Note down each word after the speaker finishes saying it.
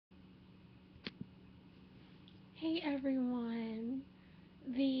Hey everyone.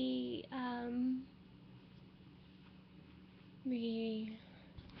 The the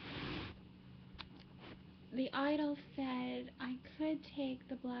the idol said I could take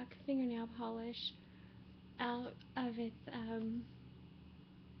the black fingernail polish out of its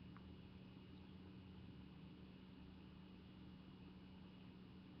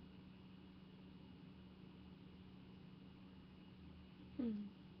hmm.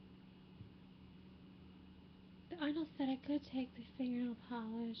 The idol said I could take the fingernail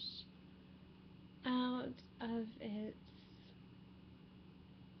polish out of its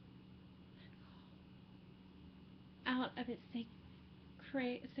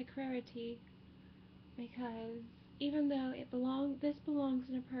sacrarity, because even though this belongs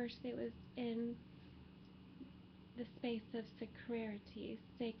in a purse that was in the space of sacrarity,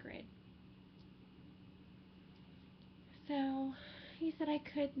 sacred. So he said I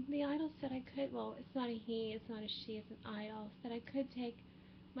could, the idol said I could, well, it's not a he, it's not a she, it's an idol, said I could take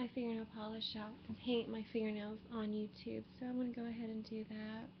my fingernail polish out and paint my fingernails on YouTube. So I'm going to go ahead and do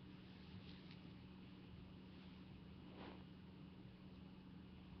that.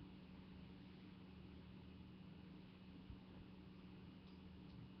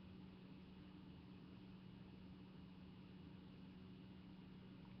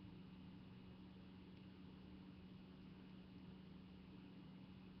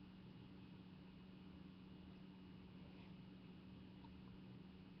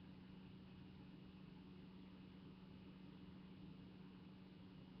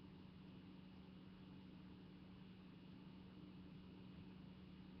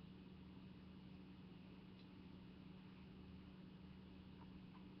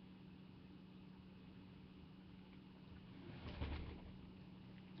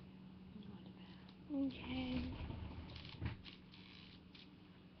 Okay.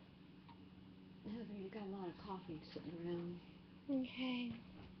 Heather, you got a lot of coffee sitting around. Okay.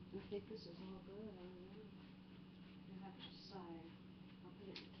 I think this is all good. I don't know. You'll have to decide. I'll put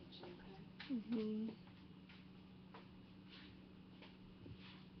it in the kitchen, okay? Mhm.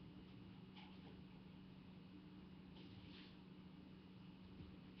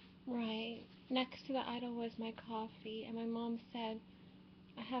 Right. Next to the idol was my coffee, and my mom said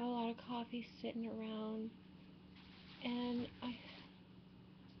I have a lot of coffee sitting around, and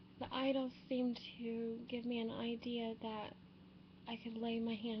the idol seemed to give me an idea that I could lay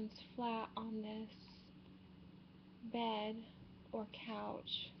my hands flat on this bed or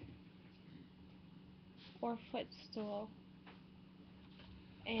couch or footstool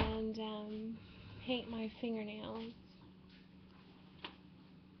and paint my fingernails.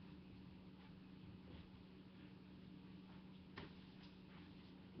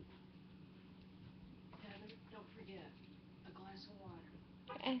 Heather, don't forget a glass of water.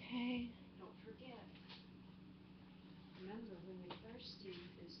 Okay. Don't forget. Remember, when you're thirsty,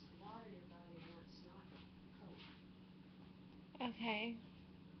 it's water your body wants, not Coke. Okay.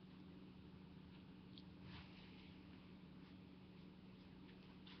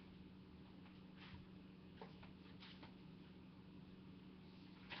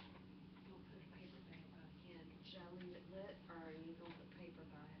 Don't put a paper bag by the candle. Shall I leave it lit, or are you going to put paper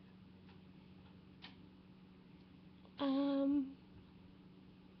by it? Um,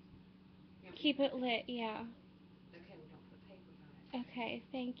 keep it lit, yeah. Okay, well, don't put paper by it. Okay,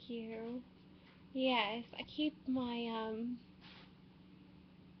 thank you. Yes, I keep the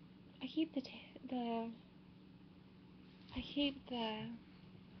I keep the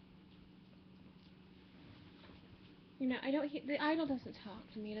I don't the idol doesn't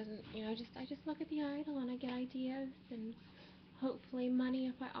talk to me, doesn't, I just look at the idol and I get ideas and hopefully money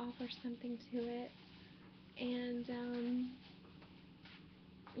if I offer something to it. And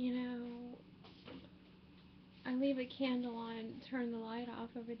you know, I leave a candle on, turn the light off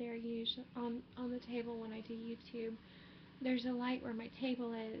over there usually on the table when I do YouTube. There's a light where my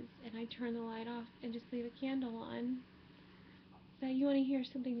table is, and I turn the light off and just leave a candle on. So you want to hear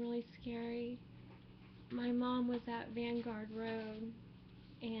something really scary? My mom was at Vanguard Road,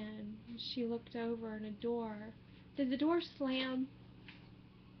 and she looked over and a door. Did the door slam?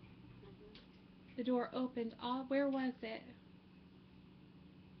 The door opened. Where was it?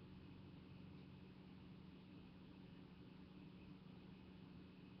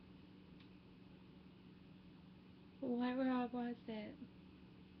 Where was it?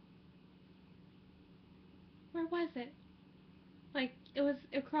 Where was it? Like, it was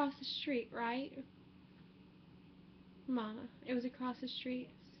across the street, right? Ma, it was across the street,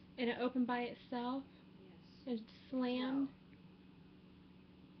 and it opened by itself? Yes. And slammed?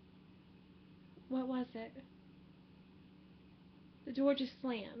 No. What was it? The door just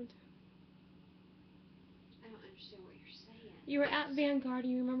slammed. I don't understand You were at Vanguard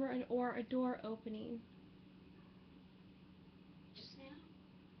and you remember a door opening. Just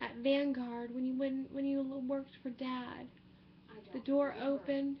now? At Vanguard, when you worked for Dad, I don't the door remember.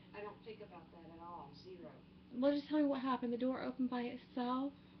 opened. I don't think about that at all. Zero. Well, just tell me what happened. The door opened by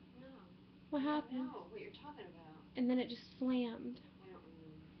itself. No. What I don't happened? know what you're talking about. And then it just slammed. I don't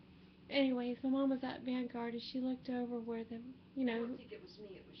remember. Anyways, my mom was at Vanguard and she looked over where the, I don't think it was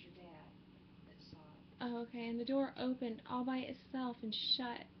me. It was your dad that saw it. Oh, okay, and the door opened all by itself and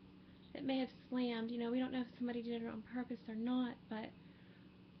shut. It may have slammed. We don't know if somebody did it on purpose or not, but,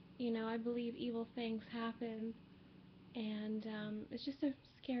 I believe evil things happen. And it's just a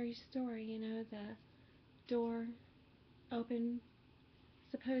scary story, the door opened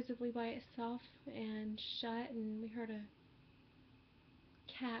supposedly by itself and shut, and we heard a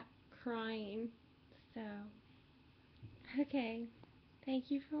cat crying. So, okay.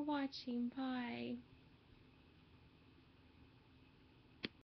 Thank you for watching. Bye.